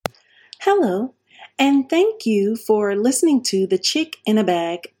Hello, and thank you for listening to the Chick in a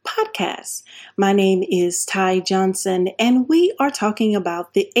Bag podcast. My name is Ty Johnson, and we are talking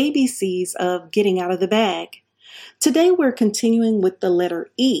about the ABCs of getting out of the bag. Today, we're continuing with the letter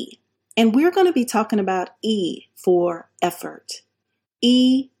E, and we're going to be talking about E for effort.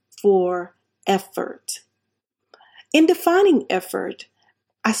 E for effort. In defining effort,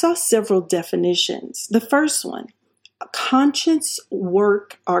 I saw several definitions. The first one, conscious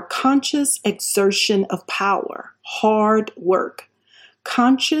work or conscious exertion of power, hard work.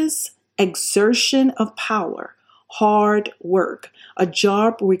 Conscious exertion of power, hard work. A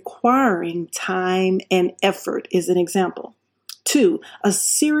job requiring time and effort is an example. 2, a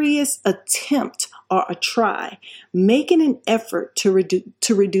serious attempt or a try. Making an effort to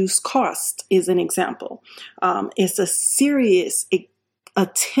reduce cost is an example. It's a serious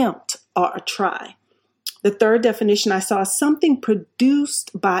attempt or a try. The third definition I saw, something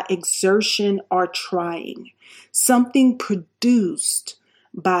produced by exertion or trying. Something produced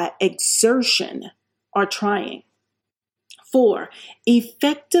by exertion or trying. 4,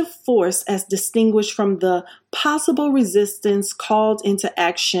 effective force as distinguished from the possible resistance called into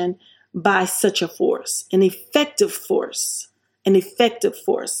action by such a force. An effective force. An effective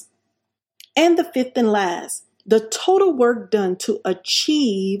force. And the fifth and last, the total work done to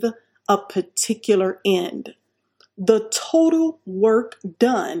achieve a particular end. The total work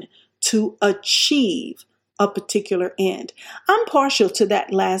done to achieve a particular end. I'm partial to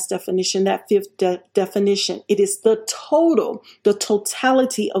that last definition, that fifth definition. It is the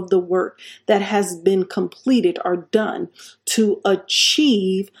totality of the work that has been completed or done to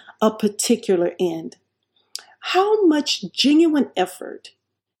achieve a particular end. How much genuine effort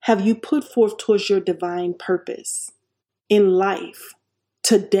have you put forth towards your divine purpose in life,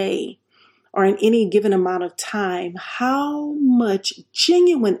 today, or in any given amount of time? How much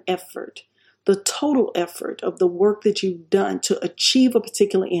genuine effort, the total effort of the work that you've done to achieve a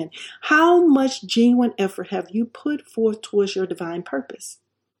particular end, how much genuine effort have you put forth towards your divine purpose?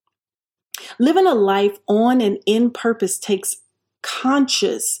 Living a life on and in purpose takes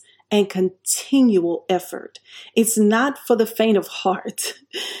conscious and continual effort. It's not for the faint of heart.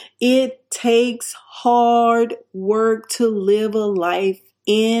 It takes hard work to live a life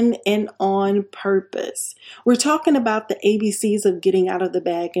in and on purpose. We're talking about the ABCs of getting out of the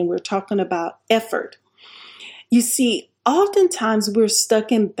bag, and we're talking about effort. You see, oftentimes we're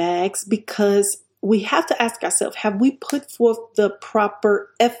stuck in bags because we have to ask ourselves, have we put forth the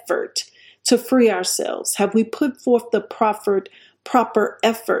proper effort to free ourselves? Have we put forth the proper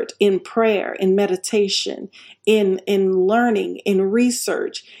effort in prayer, in meditation, in learning, in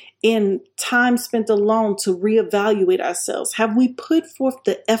research, in time spent alone to reevaluate ourselves? Have we put forth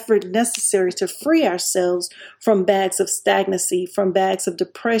the effort necessary to free ourselves from bags of stagnancy, from bags of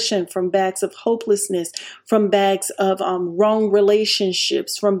depression, from bags of hopelessness, from bags of wrong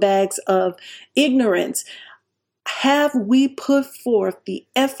relationships, from bags of ignorance? Have we put forth the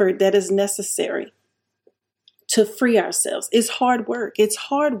effort that is necessary to free ourselves? It's hard work. It's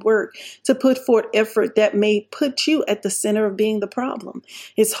hard work to put forth effort that may put you at the center of being the problem.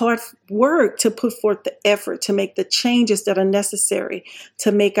 It's hard work to put forth the effort to make the changes that are necessary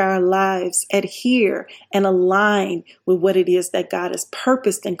to make our lives adhere and align with what it is that God has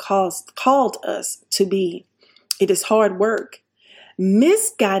purposed and called us to be. It is hard work.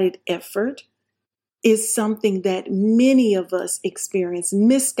 Misguided effort is something that many of us experience.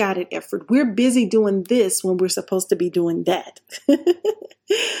 Misguided effort. We're busy doing this when we're supposed to be doing that.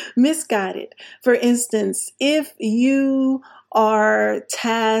 Misguided. For instance, if you are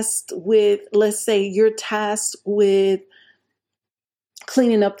tasked with, let's say you're tasked with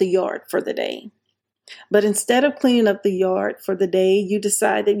cleaning up the yard for the day. But instead of cleaning up the yard for the day, you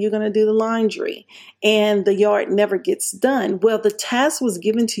decide that you're going to do the laundry and the yard never gets done. Well, the task was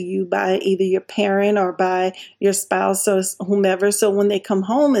given to you by either your parent or by your spouse or whomever. So when they come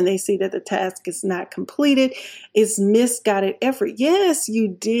home and they see that the task is not completed, it's misguided effort. Yes, you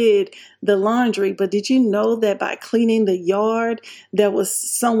did the laundry, but did you know that by cleaning the yard, there was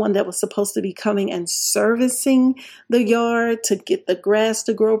someone that was supposed to be coming and servicing the yard to get the grass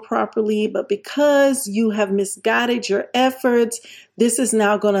to grow properly? But because you have misguided your efforts, this is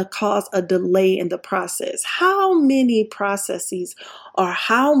now going to cause a delay in the process. How many processes or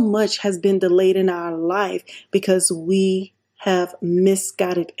how much has been delayed in our life because we have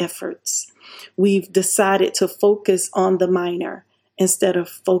misguided efforts? We've decided to focus on the minor instead of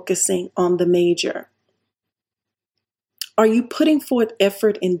focusing on the major. Are you putting forth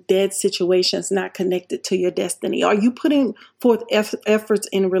effort in dead situations not connected to your destiny? Are you putting forth efforts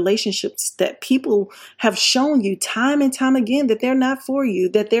in relationships that people have shown you time and time again that they're not for you,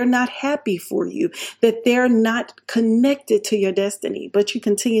 that they're not happy for you, that they're not connected to your destiny, but you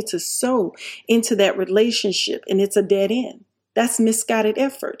continue to sow into that relationship and it's a dead end? That's misguided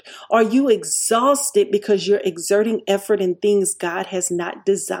effort. Are you exhausted because you're exerting effort in things God has not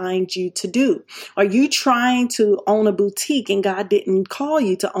designed you to do? Are you trying to own a boutique and God didn't call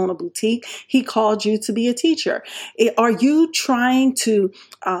you to own a boutique? He called you to be a teacher. Are you trying to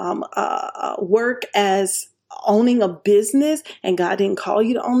work as owning a business and God didn't call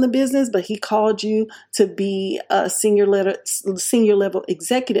you to own the business, but he called you to be a senior level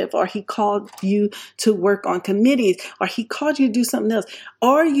executive, or he called you to work on committees, or he called you to do something else?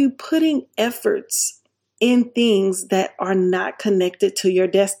 Are you putting efforts in things that are not connected to your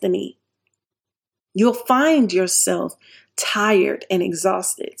destiny? You'll find yourself tired and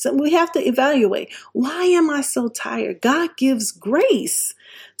exhausted. So we have to evaluate, why am I so tired? God gives grace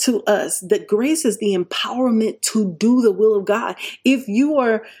to us. That grace is the empowerment to do the will of God. If you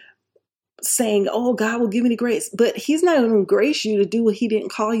are saying, oh, God will give me the grace, but he's not going to grace you to do what he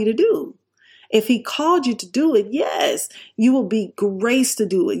didn't call you to do. If he called you to do it, yes, you will be graced to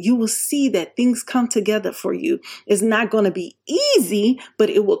do it. You will see that things come together for you. It's not going to be easy, but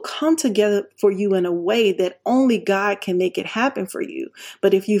it will come together for you in a way that only God can make it happen for you.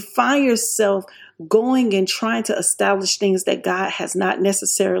 But if you find yourself going and trying to establish things that God has not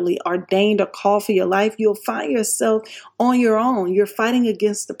necessarily ordained or called for your life, you'll find yourself on your own. You're fighting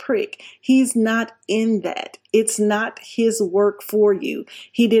against the prick. He's not in that. It's not his work for you.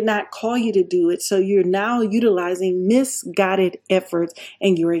 He did not call you to do it. So you're now utilizing misguided efforts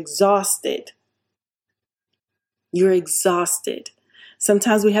and you're exhausted. You're exhausted.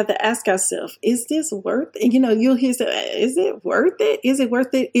 Sometimes we have to ask ourselves, is this worth it? You'll hear, is it worth it? Is it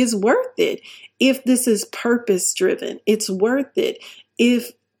worth it? It's worth it. If this is purpose driven, it's worth it.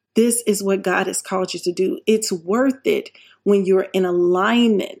 If this is what God has called you to do, it's worth it when you're in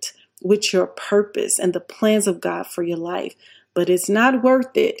alignment with your purpose and the plans of God for your life. But it's not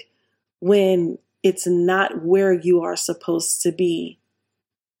worth it when it's not where you are supposed to be.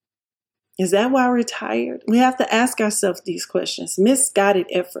 Is that why we're tired? We have to ask ourselves these questions. Misguided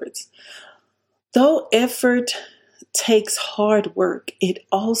efforts. Though effort takes hard work, it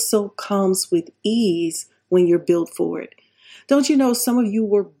also comes with ease when you're built for it. Don't you know some of you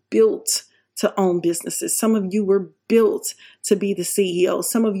were built to own businesses? Some of you were built to be the CEO.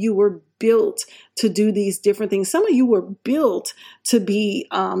 Some of you were built to do these different things. Some of you were built to be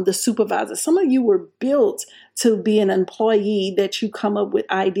the supervisor. Some of you were built to be an employee that you come up with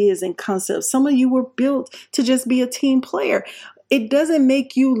ideas and concepts. Some of you were built to just be a team player. It doesn't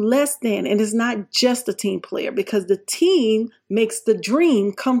make you less than, and it's not just a team player, because the team makes the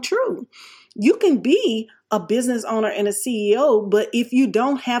dream come true. You can be a business owner and a CEO, but if you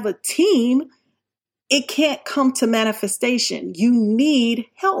don't have a team, it can't come to manifestation. You need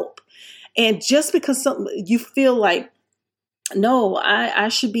help. And just because you feel like, no, I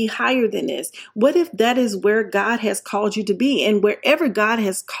should be higher than this. What if that is where God has called you to be? And wherever God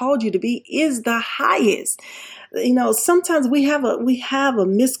has called you to be is the highest. Sometimes we have a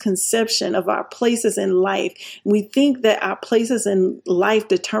misconception of our places in life. We think that our places in life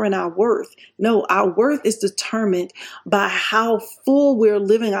determine our worth. No, our worth is determined by how full we're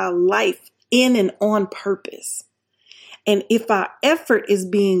living our life in and on purpose. And if our effort is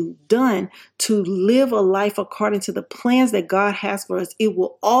being done to live a life according to the plans that God has for us, it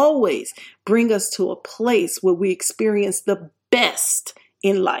will always bring us to a place where we experience the best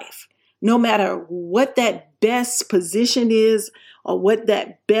in life. No matter what that best position is or what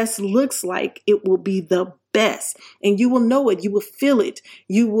that best looks like, it will be the best. And you will know it. You will feel it.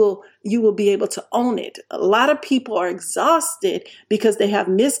 You will be able to own it. A lot of people are exhausted because they have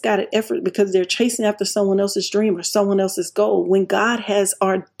misguided effort, because they're chasing after someone else's dream or someone else's goal, when God has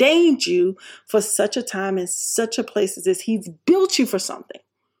ordained you for such a time and such a place as this. He's built you for something.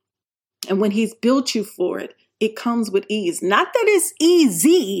 And when he's built you for it, it comes with ease. Not that it's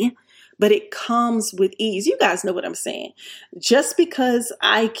easy, but it comes with ease. You guys know what I'm saying. Just because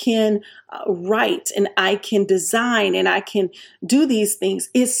I can write and I can design and I can do these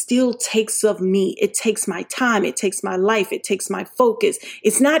things, it still takes of me. It takes my time. It takes my life. It takes my focus.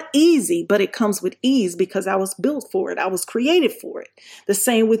 It's not easy, but it comes with ease because I was built for it. I was created for it. The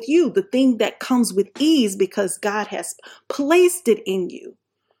same with you. The thing that comes with ease because God has placed it in you.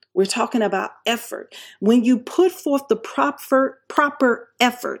 We're talking about effort. When you put forth the proper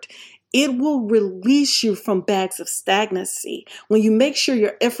effort, It will release you from bags of stagnancy. When you make sure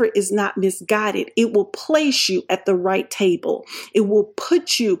your effort is not misguided, it will place you at the right table. It will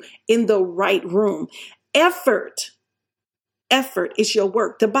put you in the right room. Effort is your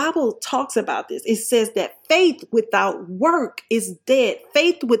work. The Bible talks about this. It says that faith without work is dead.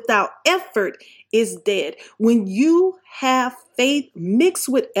 Faith without effort is dead. When you have faith mixed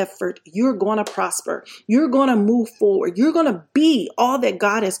with effort, you're going to prosper. You're going to move forward. You're going to be all that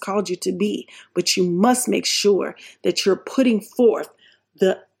God has called you to be. But you must make sure that you're putting forth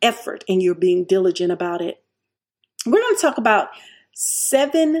the effort and you're being diligent about it. We're going to talk about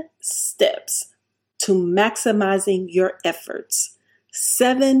 7 steps to maximizing your efforts.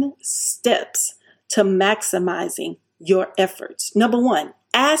 7 steps to maximizing your efforts. Number 1,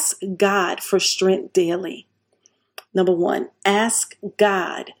 ask God for strength daily. Number 1, ask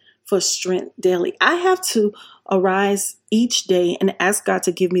God for strength daily. I have to arise each day and ask God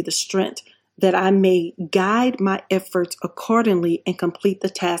to give me the strength that I may guide my efforts accordingly and complete the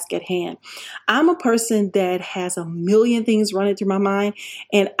task at hand. I'm a person that has a million things running through my mind,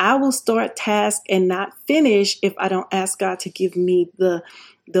 and I will start tasks and not finish if I don't ask God to give me the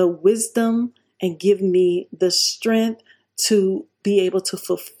wisdom and give me the strength to be able to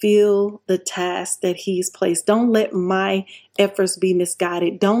fulfill the task that He's placed. Don't let my efforts be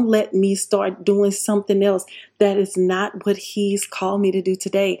misguided. Don't let me start doing something else that is not what He's called me to do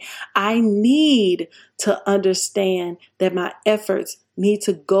today. I need to understand that my efforts need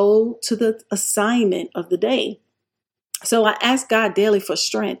to go to the assignment of the day. So I ask God daily for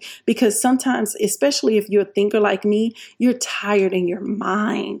strength, because sometimes, especially if you're a thinker like me, you're tired in your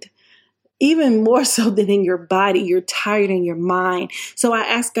mind. Even more so than in your body, you're tired in your mind. So I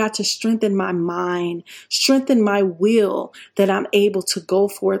ask God to strengthen my mind, strengthen my will, that I'm able to go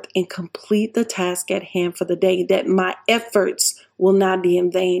forth and complete the task at hand for the day, that my efforts will not be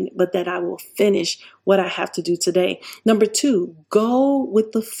in vain, but that I will finish what I have to do today. Number 2, go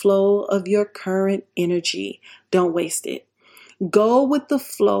with the flow of your current energy. Don't waste it. Go with the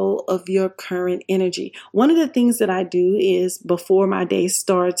flow of your current energy. One of the things that I do is before my day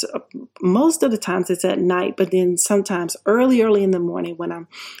starts, most of the times it's at night, but then sometimes early in the morning when I'm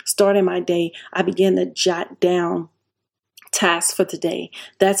starting my day, I begin to jot down tasks for today.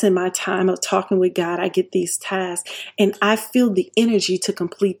 That's in my time of talking with God. I get these tasks and I feel the energy to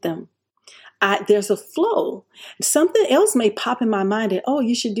complete them. There's a flow. Something else may pop in my mind that, oh,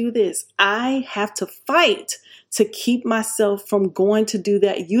 you should do this. I have to fight to keep myself from going to do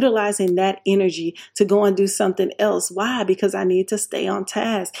that, utilizing that energy to go and do something else. Why? Because I need to stay on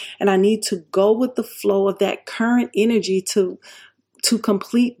task and I need to go with the flow of that current energy to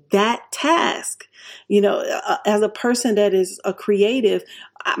complete that task. You know, as a person that is a creative,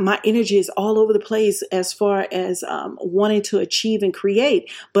 my energy is all over the place as far as wanting to achieve and create.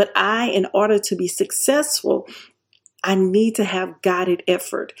 But in order to be successful, I need to have guided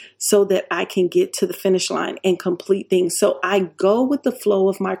effort so that I can get to the finish line and complete things. So I go with the flow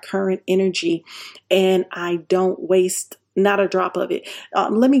of my current energy and I don't waste not a drop of it.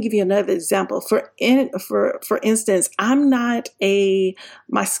 Let me give you another example. For instance, my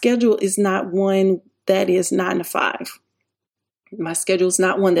schedule is not one that is 9 to 5. My schedule is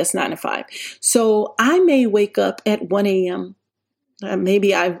not one that's 9 to 5. So I may wake up at 1 a.m.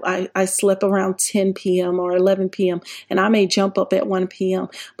 Maybe I slept around 10 p.m. or 11 p.m. and I may jump up at 1 p.m.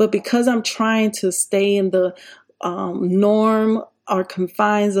 But because I'm trying to stay in the norm or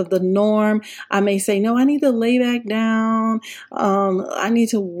confines of the norm, I may say, no, I need to lay back down. I need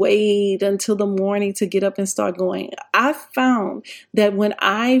to wait until the morning to get up and start going. I found that when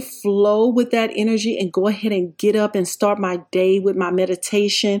I flow with that energy and go ahead and get up and start my day with my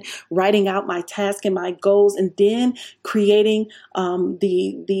meditation, writing out my task and my goals, and then creating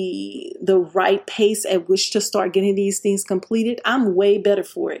the right pace at which to start getting these things completed, I'm way better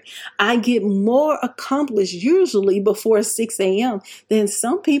for it. I get more accomplished usually before 6 a.m. than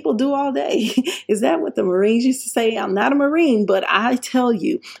some people do all day. Is that what the Marines used to say? I'm not a Marine, but I tell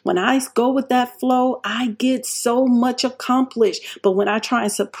you, when I go with that flow, I get so much accomplished. But when I try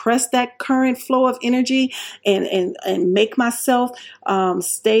and suppress that current flow of energy and make myself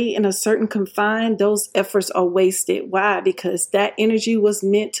stay in a certain confine, those efforts are wasted. Why? Because that energy was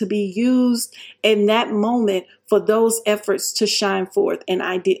meant to be used in that moment for those efforts to shine forth, and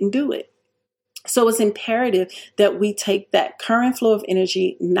I didn't do it. So it's imperative that we take that current flow of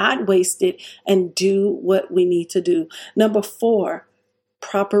energy, not waste it, and do what we need to do. Number 4,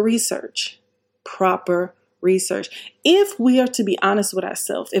 proper research. Proper research. If we are to be honest with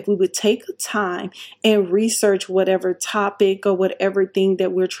ourselves, if we would take time and research whatever topic or whatever thing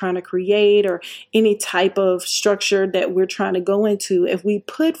that we're trying to create or any type of structure that we're trying to go into, if we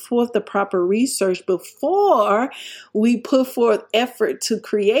put forth the proper research before we put forth effort to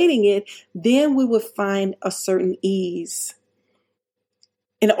creating it, then we would find a certain ease.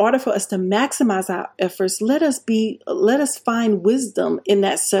 In order for us to maximize our efforts, let us find wisdom in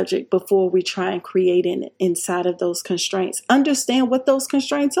that subject before we try and create inside of those constraints. Understand what those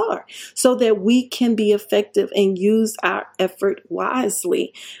constraints are so that we can be effective and use our effort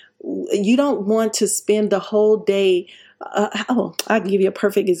wisely. You don't want to spend the whole day. I'll give you a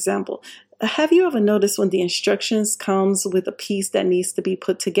perfect example. Have you ever noticed when the instructions comes with a piece that needs to be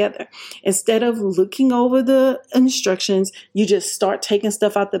put together? Instead of looking over the instructions, you just start taking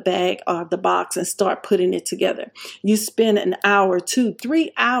stuff out the bag or the box and start putting it together. You spend an hour, 2,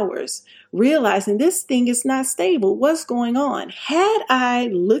 3 hours realizing this thing is not stable. What's going on? Had I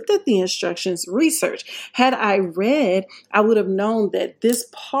looked at the instructions, research, had I read, I would have known that this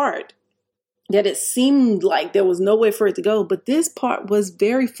part that it seemed like there was no way for it to go, but this part was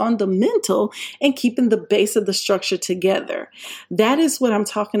very fundamental in keeping the base of the structure together. That is what I'm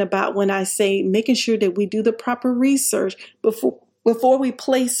talking about when I say making sure that we do the proper research before we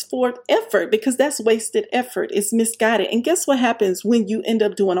place forth effort, because that's wasted effort. It's misguided. And guess what happens when you end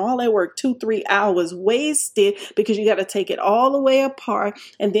up doing all that work, 2, 3 hours wasted because you got to take it all the way apart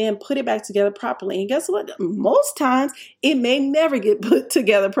and then put it back together properly. And guess what? Most times it may never get put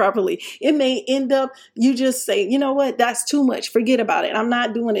together properly. It may end up, you just say, you know what? That's too much. Forget about it. I'm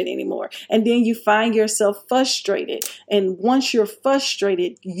not doing it anymore. And then you find yourself frustrated. And once you're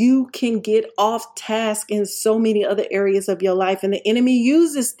frustrated, you can get off task in so many other areas of your life. And the enemy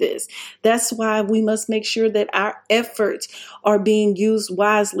uses this. That's why we must make sure that our efforts are being used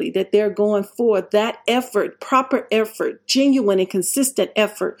wisely, that they're going forth. That effort, proper effort, genuine and consistent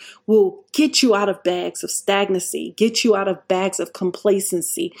effort will get you out of bags of stagnancy, get you out of bags of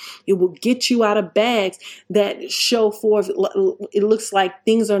complacency. It will get you out of bags that show forth, it looks like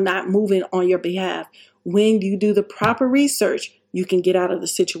things are not moving on your behalf. When you do the proper research, you can get out of the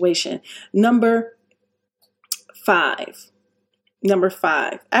situation. Number five.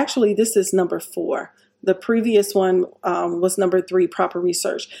 Actually, this is number 4. The previous one was number 3, proper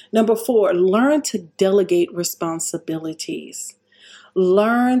research. Number 4, learn to delegate responsibilities.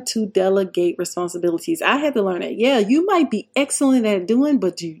 Learn to delegate responsibilities. I had to learn that. Yeah, you might be excellent at doing,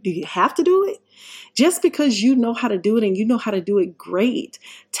 but do you have to do it? Just because you know how to do it and you know how to do it great,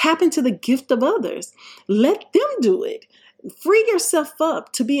 tap into the gift of others. Let them do it. Free yourself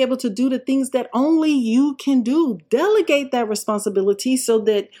up to be able to do the things that only you can do. Delegate that responsibility so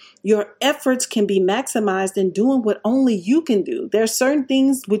that your efforts can be maximized in doing what only you can do. There are certain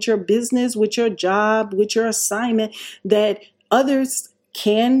things with your business, with your job, with your assignment that others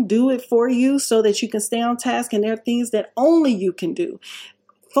can do it for you so that you can stay on task. And there are things that only you can do.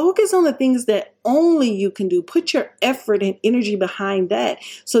 Focus on the things that only you can do. Put your effort and energy behind that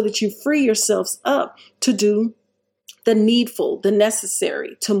so that you free yourselves up to do the needful, the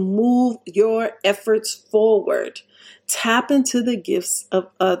necessary, to move your efforts forward. Tap into the gifts of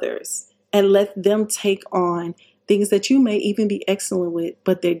others and let them take on things that you may even be excellent with,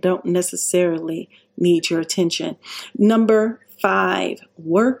 but they don't necessarily need your attention. Number 5,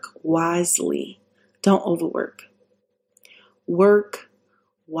 work wisely. Don't overwork. Work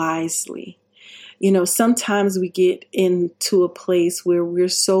wisely. You know, sometimes we get into a place where we're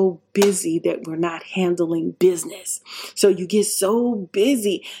so busy that we're not handling business. So you get so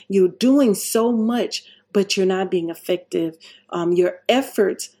busy, you're doing so much, but you're not being effective. Your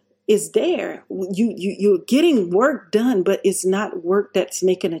efforts is there. You're getting work done, but it's not work that's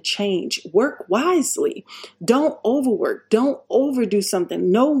making a change. Work wisely. Don't overwork. Don't overdo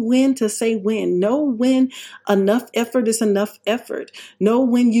something. Know when to say when. Know when enough effort is enough effort. Know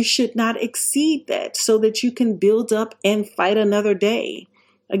when you should not exceed that so that you can build up and fight another day.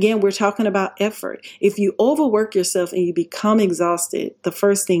 Again, we're talking about effort. If you overwork yourself and you become exhausted, the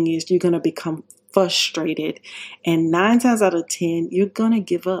first thing is you're going to become frustrated. And 9 times out of 10, you're going to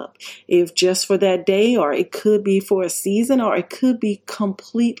give up. If just for that day, or it could be for a season, or it could be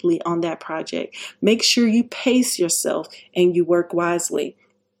completely on that project. Make sure you pace yourself and you work wisely.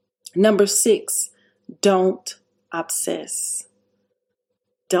 Number 6, don't obsess.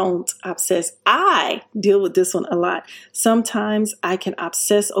 don't obsess. I deal with this one a lot. Sometimes I can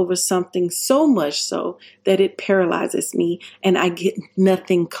obsess over something so much so that it paralyzes me and I get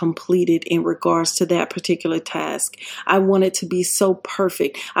nothing completed in regards to that particular task. I want it to be so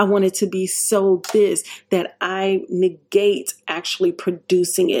perfect. I want it to be so this that I negate actually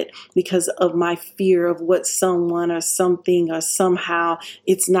producing it because of my fear of what someone or something or somehow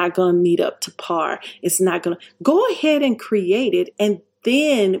it's not going to meet up to par. It's not going to go ahead and create it and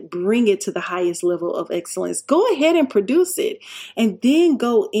then bring it to the highest level of excellence. Go ahead and produce it and then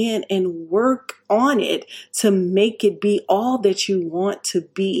go in and work on it to make it be all that you want to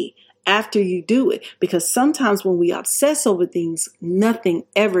be after you do it. Because sometimes when we obsess over things, nothing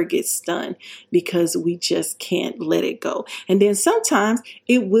ever gets done because we just can't let it go. And then sometimes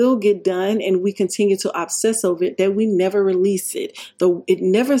it will get done and we continue to obsess over it that we never release it. Though it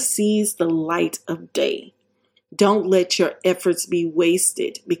never sees the light of day. Don't let your efforts be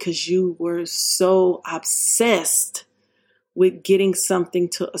wasted because you were so obsessed with getting something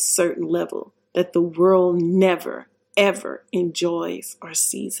to a certain level that the world never, ever enjoys or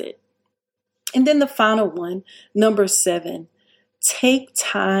sees it. And then the final one, number 7, take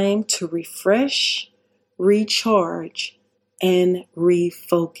time to refresh, recharge, and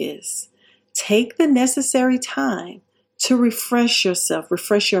refocus. Take the necessary time to refresh yourself,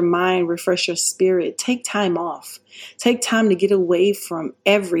 refresh your mind, refresh your spirit. Take time off. Take time to get away from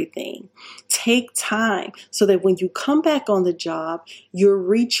everything. Take time so that when you come back on the job, you're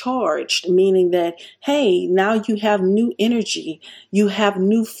recharged, meaning that, hey, now you have new energy. You have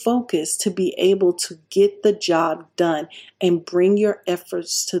new focus to be able to get the job done and bring your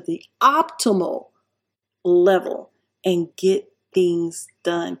efforts to the optimal level and get things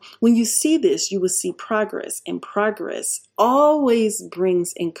done. When you see this, you will see progress, and progress always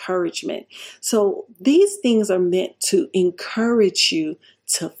brings encouragement. So these things are meant to encourage you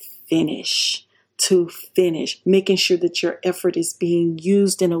to finish, making sure that your effort is being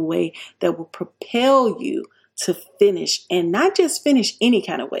used in a way that will propel you to finish, and not just finish any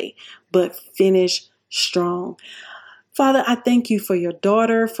kind of way, but finish strong. Father, I thank you for your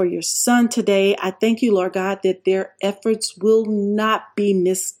daughter, for your son today. I thank you, Lord God, that their efforts will not be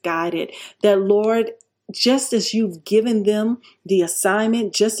misguided. That, Lord, just as you've given them the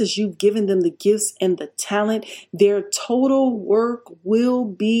assignment, just as you've given them the gifts and the talent, their total work will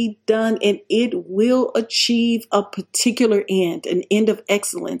be done and it will achieve a particular end, an end of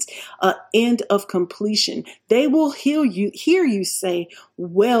excellence, an end of completion. They will hear you say,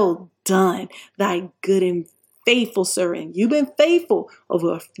 "Well done, thy good and faithful servant. You've been faithful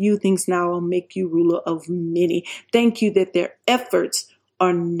over a few things. Now I'll make you ruler of many." Thank you that their efforts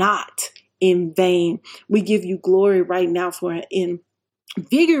are not in vain. We give you glory right now for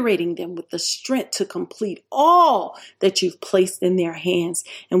invigorating them with the strength to complete all that you've placed in their hands.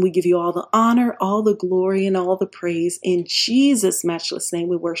 And we give you all the honor, all the glory, and all the praise. In Jesus' matchless name,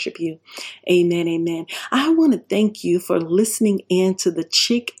 we worship you. Amen, amen. I want to thank you for listening in to the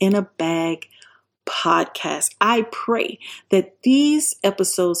Chick in a Bag podcast. I pray that these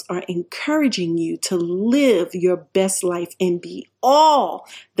episodes are encouraging you to live your best life and be all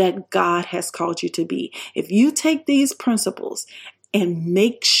that God has called you to be. If you take these principles and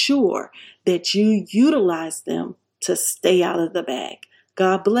make sure that you utilize them to stay out of the bag.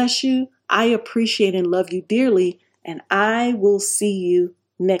 God bless you. I appreciate and love you dearly, and I will see you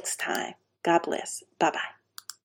next time. God bless. Bye-bye.